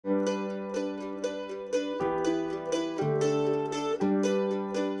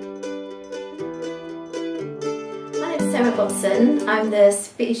Watson. I'm the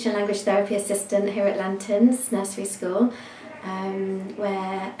Speech and Language Therapy Assistant here at Lanterns Nursery School.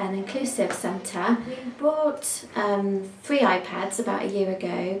 We're an inclusive centre. We bought 3 iPads about a year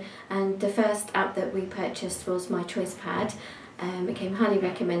ago, and the first app that we purchased was My Choice Pad. It came highly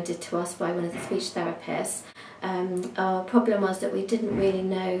recommended to us by one of the speech therapists. Our problem was that we didn't really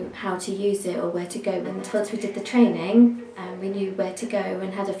know how to use it or where to go, and once we did the training we knew where to go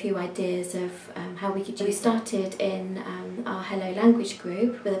and had a few ideas of how we could use. We started in our Hello Language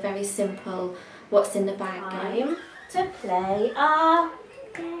group with a very simple what's in the bag game to play our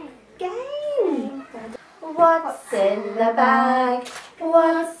game. What's in the bag?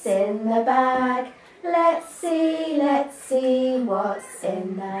 What's in the bag? Let's see what's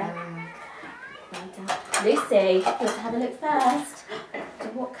in the bag. Well done. Lucy, you want to have a look first? So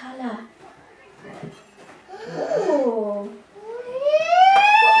what colour? Ooh.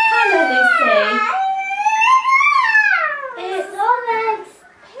 What colour, Lucy? It's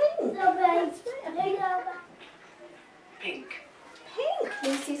pink. Pink.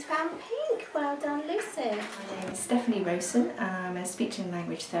 Lucy's found pink. Well done, Lucy. My name is Stephanie Rosen. I'm a speech and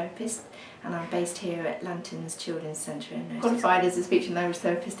language therapist, and I'm based here at Lanterns Children's Centre in Nursery. Qualified as a speech and language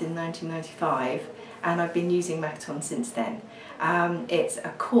therapist in 1995, and I've been using Makaton since then. It's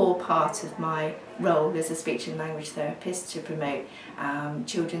a core part of my role as a speech and language therapist to promote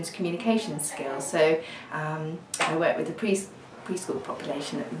children's communication skills. So I work with the preschool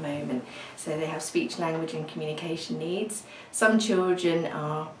population at the moment, so they have speech, language and communication needs. Some children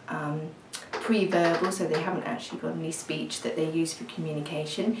are pre-verbal, so they haven't actually got any speech that they use for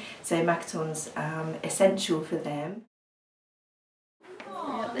communication, so Makaton's essential for them.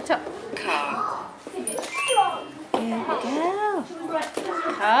 At the top. Car. Good girl.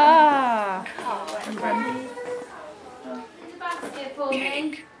 Car.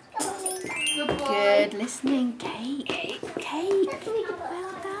 Cake. Good listening. Cake. Cake.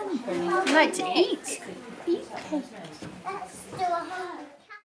 Well done. You like to eat? Eat cake.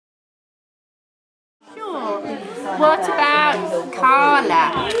 Sure. What about Carla?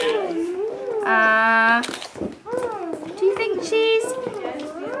 Do you think she's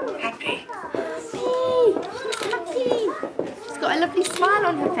Happy. She's happy. She's got a lovely smile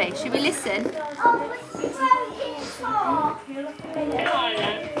on her face. Should we listen?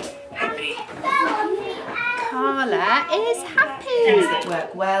 Happy. Carla is happy. Things that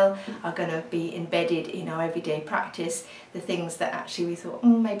work well are going to be embedded in our everyday practice. The things that actually we thought,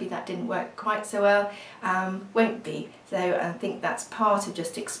 maybe that didn't work quite so well, won't be. So I think that's part of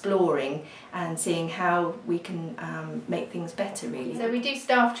just exploring and seeing how we can make things better, really. So we do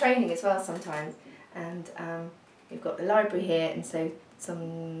staff training as well sometimes, and we've got the library here, and so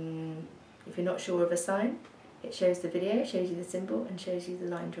if you're not sure of a sign, it shows the video, shows you the symbol and shows you the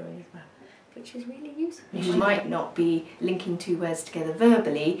line drawing as well, which is really useful. You might not be linking 2 words together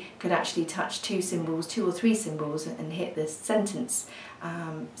verbally, could actually touch 2 or 3 symbols and hit the sentence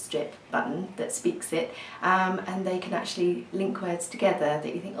strip button that speaks it, and they can actually link words together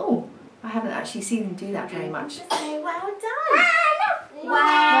that you think, oh, I haven't actually seen them do that very much. So well done.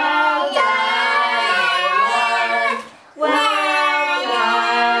 Well done.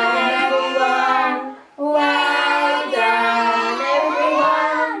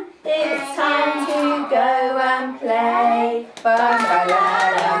 Play. Bum, ba, la,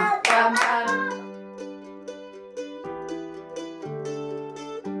 dum, bum, bum.